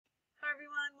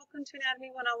welcome to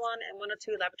Anatomy 101 and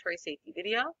 102 Laboratory Safety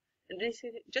video. And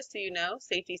just so you know,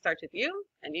 safety starts with you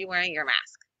and you wearing your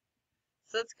mask.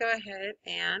 So let's go ahead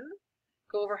and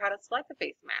go over how to select a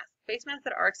face mask. Face masks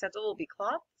that are acceptable will be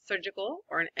cloth, surgical,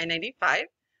 or an N95.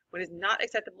 What is not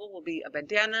acceptable will be a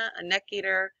bandana, a neck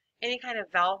gaiter, any kind of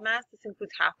valve mask. This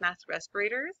includes half mask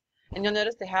respirators. And you'll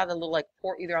notice they have a little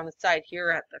port either on the side here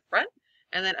or at the front,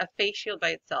 and then a face shield by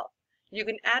itself. You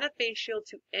can add a face shield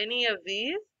to any of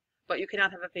these, but you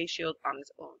cannot have a face shield on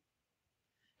its own.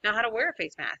 Now, how to wear a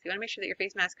face mask. You want to make sure that your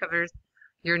face mask covers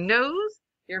your nose,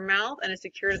 your mouth, and is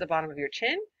secured at the bottom of your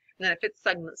chin, and then it fits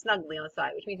snugly on the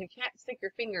side, which means you can't stick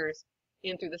your fingers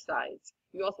in through the sides.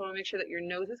 You also want to make sure that your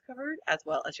nose is covered as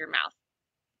well as your mouth.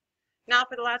 Now,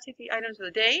 for the lab safety items of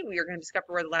the day, we are going to discover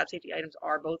where the lab safety items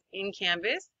are both in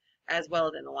Canvas as well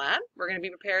as in the lab. We're going to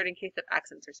be prepared in case of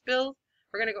accidents or spills.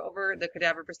 We're going to go over the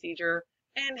cadaver procedure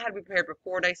and how to be prepared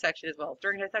before dissection as well as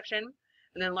during dissection,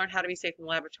 and then learn how to be safe in the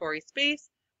laboratory space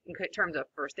in terms of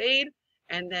first aid,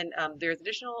 and then there's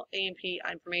additional A&P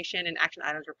information and action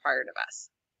items required of us.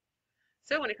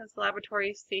 So when it comes to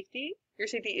laboratory safety, your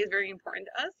safety is very important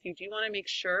to us. You do want to make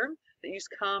sure that you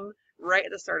come right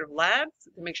at the start of labs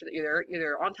to make sure that you're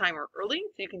either on time or early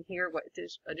so you can hear what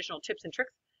additional tips and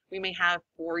tricks we may have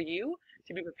for you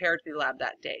to be prepared for the lab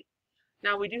that day.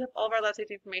 Now, we do have all of our lab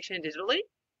safety information digitally.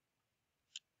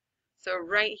 So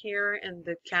right here in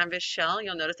the Canvas shell,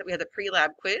 you'll notice that we have the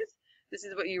pre-lab quiz. This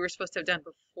is what you were supposed to have done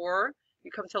before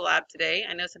you come to lab today.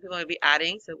 I know some people will be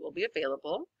adding, so it will be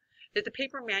available. There's a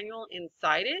paper manual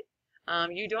inside it.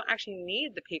 You don't actually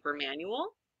need the paper manual,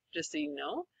 just so you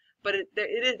know, but it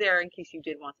is there in case you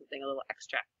did want something a little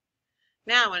extra.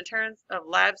 Now, in terms of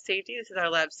lab safety, this is our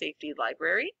lab safety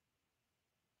library.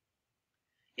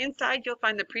 Inside, you'll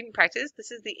find the Prudent practice. This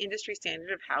is the industry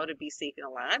standard of how to be safe in a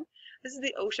lab. This is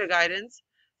the OSHA guidance,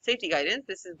 safety guidance.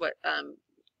 This is what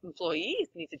employees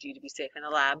need to do to be safe in a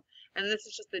lab. And this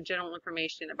is just the general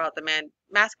information about the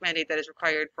mask mandate that is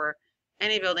required for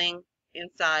any building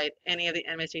inside any of the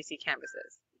MSJC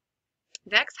campuses.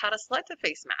 Next, how to select a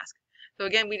face mask. So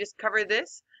again, we just covered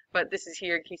this, but this is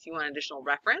here in case you want additional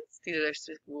reference. These are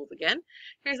the rules again.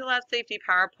 Here's the lab safety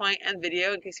PowerPoint and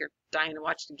video in case you're dying to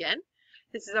watch it again.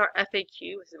 This is our FAQ.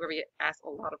 This is where we get asked a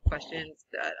lot of questions.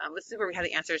 This is where we have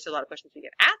the answers to a lot of questions we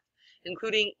get asked,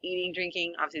 including eating,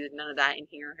 drinking. Obviously, there's none of that in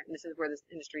here. And this is where this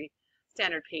industry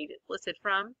standard page is listed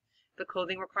from. The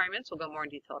clothing requirements, we'll go more in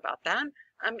detail about that.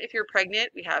 If you're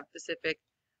pregnant, we have specific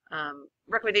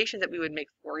recommendations that we would make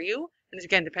for you. And this,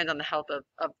 again, depends on the health of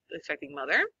the expecting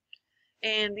mother.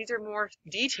 And these are more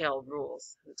detailed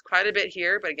rules. It's quite a bit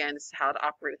here, but again, this is how to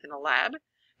operate within a lab.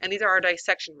 And these are our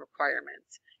dissection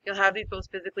requirements. You'll have these both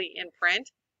physically in print,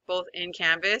 both in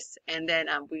Canvas, and then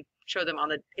we show them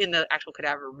in the actual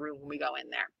cadaver room when we go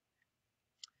in there.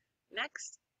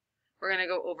 Next, we're going to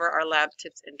go over our lab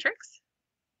tips and tricks.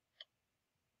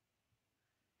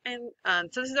 And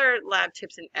so this is our lab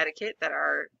tips and etiquette that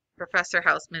our Professor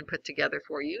Houseman put together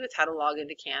for you. It's how to log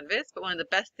into Canvas. But one of the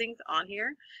best things on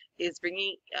here is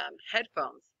bringing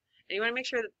headphones. And you want to make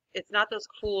sure that it's not those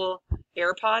cool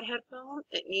AirPod headphones.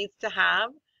 It needs to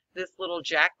have this little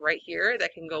jack right here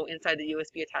that can go inside the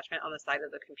USB attachment on the side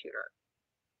of the computer.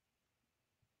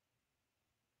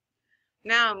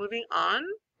 Now, moving on,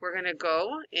 we're going to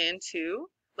go into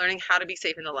learning how to be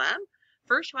safe in the lab.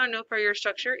 First, you want to know for your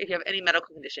structure if you have any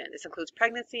medical condition. This includes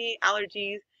pregnancy,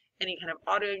 allergies, any kind of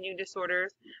autoimmune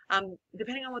disorders.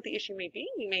 Depending on what the issue may be,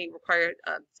 you may require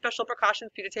special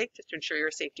precautions for you to take just to ensure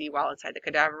your safety while inside the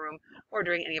cadaver room or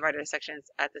during any of our dissections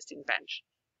at the student bench.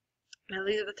 Now,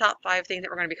 these are the top 5 things that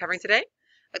we're going to be covering today.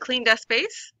 A clean desk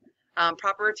space,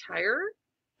 proper attire,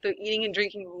 the eating and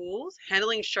drinking rules,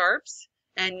 handling sharps,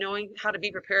 and knowing how to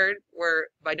be prepared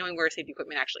by knowing where safety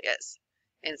equipment actually is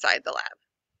inside the lab.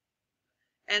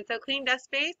 And so clean desk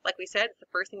space, like we said, it's the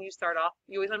first thing you start off.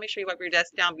 You always want to make sure you wipe your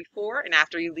desk down before and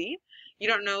after you leave. You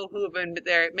don't know who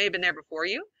may have been there before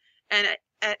you. And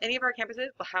at any of our campuses,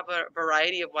 we'll have a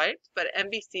variety of wipes. But at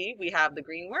MBC, we have the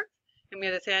green works, and we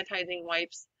have the sanitizing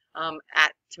wipes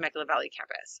at Temecula Valley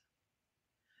campus.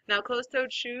 Now,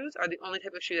 closed-toed shoes are the only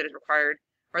type of shoe that is required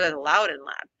or that's allowed in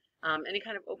lab. Any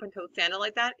kind of open-toed sandal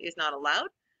like that is not allowed.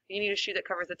 You need a shoe that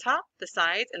covers the top, the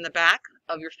sides, and the back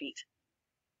of your feet.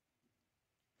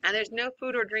 And there's no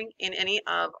food or drink in any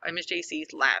of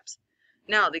MSJC's labs.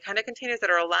 Now, the kind of containers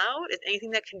that are allowed is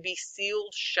anything that can be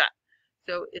sealed shut.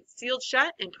 So it's sealed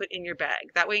shut and put in your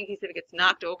bag. That way, in case if it gets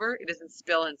knocked over, it doesn't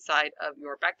spill inside of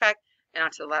your backpack and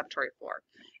onto the laboratory floor.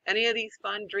 Any of these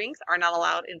fun drinks are not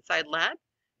allowed inside lab.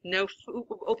 No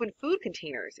open food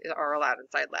containers are allowed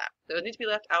inside lab. Those need to be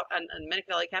left out on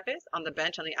Medical Valley campus on the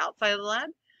bench on the outside of the lab.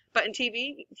 But in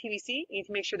TBC, you need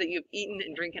to make sure that you've eaten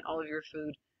and drinking all of your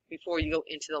food before you go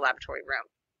into the laboratory room.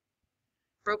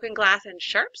 Broken glass and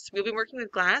sharps. We'll be working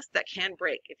with glass that can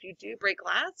break. If you do break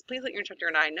glass, please let your instructor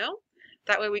and I know.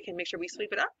 That way we can make sure we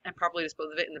sweep it up and properly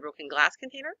dispose of it in the broken glass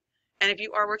container. And if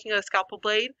you are working with a scalpel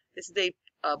blade, this is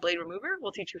a blade remover.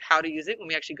 We'll teach you how to use it when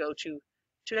we actually go to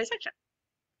dissection.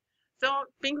 So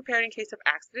being prepared in case of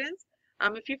accidents.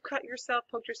 If you've cut yourself,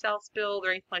 poked yourself, spilled, or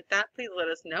anything like that, please let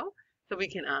us know so we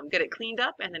can get it cleaned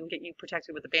up and then get you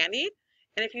protected with a Band-Aid.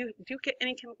 And if you do get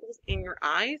any chemicals in your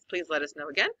eyes, please let us know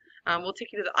again. We'll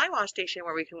take you to the eye wash station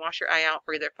where we can wash your eye out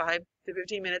for either 5 to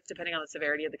 15 minutes, depending on the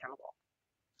severity of the chemical.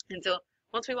 And so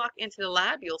once we walk into the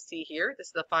lab, you'll see here, this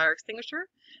is the fire extinguisher,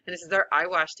 and this is our eye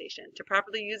wash station. To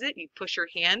properly use it, you push your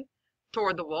hand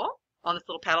toward the wall on this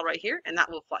little paddle right here, and that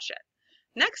will flush it.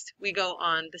 Next, we go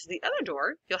on, this is the other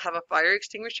door. You'll have a fire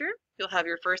extinguisher, you'll have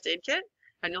your first aid kit,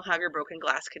 and you'll have your broken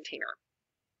glass container.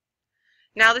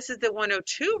 Now this is the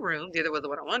 102 room, the other was the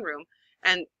 101 room,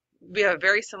 and we have a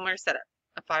very similar setup.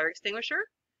 A fire extinguisher,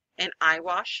 an eye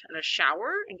wash, and a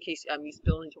shower in case you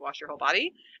spill and to wash your whole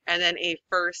body, and then a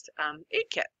first aid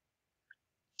kit.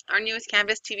 Our newest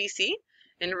Canvas TVC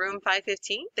in room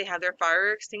 515, they have their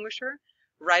fire extinguisher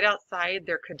right outside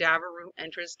their cadaver room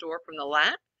entrance door from the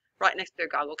lab, right next to their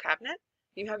goggle cabinet.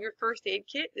 You have your first aid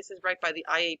kit. This is right by the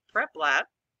I8 prep lab.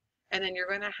 And then you're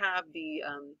going to have the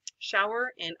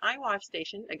shower and eye wash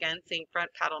station, again, same front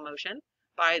paddle motion,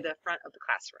 by the front of the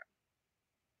classroom.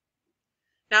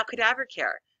 Now, cadaver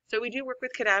care. So we do work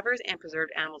with cadavers and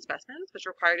preserved animal specimens, which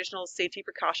require additional safety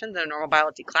precautions in a normal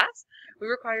biology class. We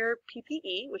require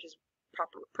PPE, which is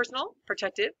proper personal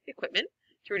protective equipment,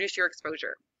 to reduce your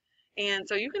exposure. And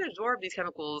so you can absorb these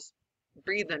chemicals,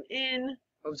 breathe them in,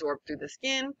 absorb through the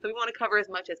skin. So we want to cover as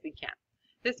much as we can.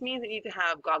 This means you need to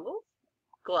have goggles,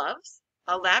 gloves,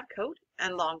 a lab coat,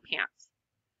 and long pants.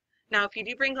 Now, if you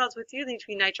do bring gloves with you, they need to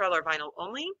be nitrile or vinyl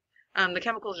only. The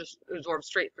chemicals just absorb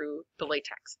straight through the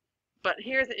latex. But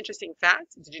here's an interesting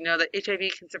fact. Did you know that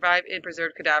HIV can survive in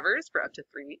preserved cadavers for up to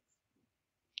 3 weeks?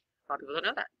 A lot of people don't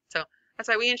know that. So that's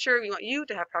why we want you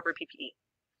to have proper PPE.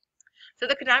 So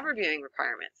the cadaver viewing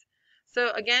requirements.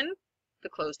 So again, the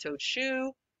closed-toed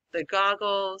shoe, the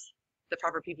goggles, the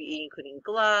proper PPE, including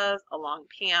gloves, a long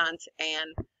pant,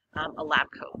 and a lab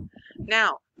coat.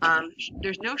 Now,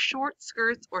 there's no short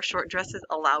skirts or short dresses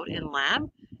allowed in lab.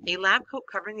 A lab coat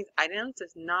covering these items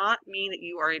does not mean that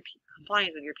you are in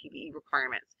compliance with your PPE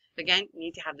requirements. Again, you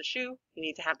need to have the shoe, you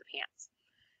need to have the pants.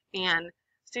 And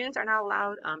students are not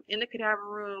allowed in the cadaver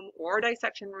room or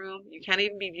dissection room. You can't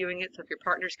even be viewing it, so if your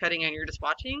partner's cutting and you're just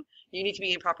watching, you need to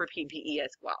be in proper PPE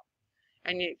as well.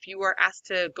 And if you are asked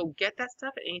to go get that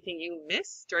stuff and anything you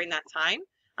miss during that time,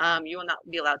 you will not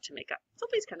be allowed to make up. So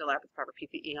please come to lab with proper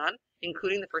PPE on,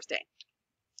 including the first day.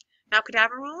 Now,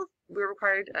 cadaver rules, we're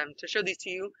required to show these to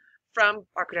you from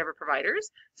our cadaver providers.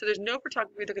 So there's no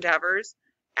photography of the cadavers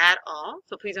at all.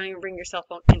 So please don't even bring your cell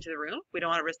phone into the room. We don't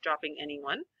want to risk dropping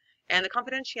anyone. And the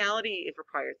confidentiality is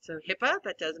required. So HIPAA,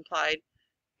 that does imply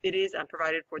it is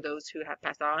provided for those who have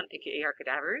passed on, aka our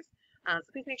cadavers. So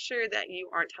please make sure that you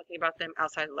aren't talking about them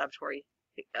outside the laboratory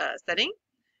setting.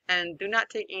 And do not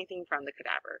take anything from the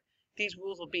cadaver. These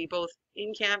rules will be both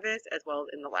in Canvas as well as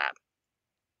in the lab.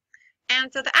 And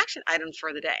so the action items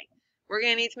for the day. We're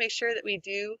going to need to make sure that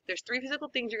there's 3 physical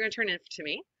things you're going to turn in to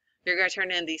me. You're going to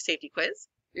turn in the safety quiz.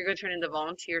 You're going to turn in the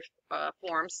volunteer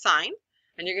form sign.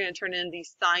 And you're going to turn in the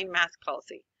signed mask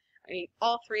policy. I need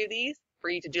all 3 of these for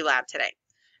you to do lab today.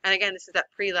 And again, this is that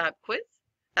pre-lab quiz.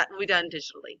 That will be done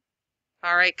digitally.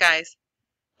 All right, guys.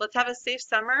 Let's have a safe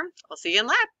summer. I'll see you in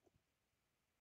lab.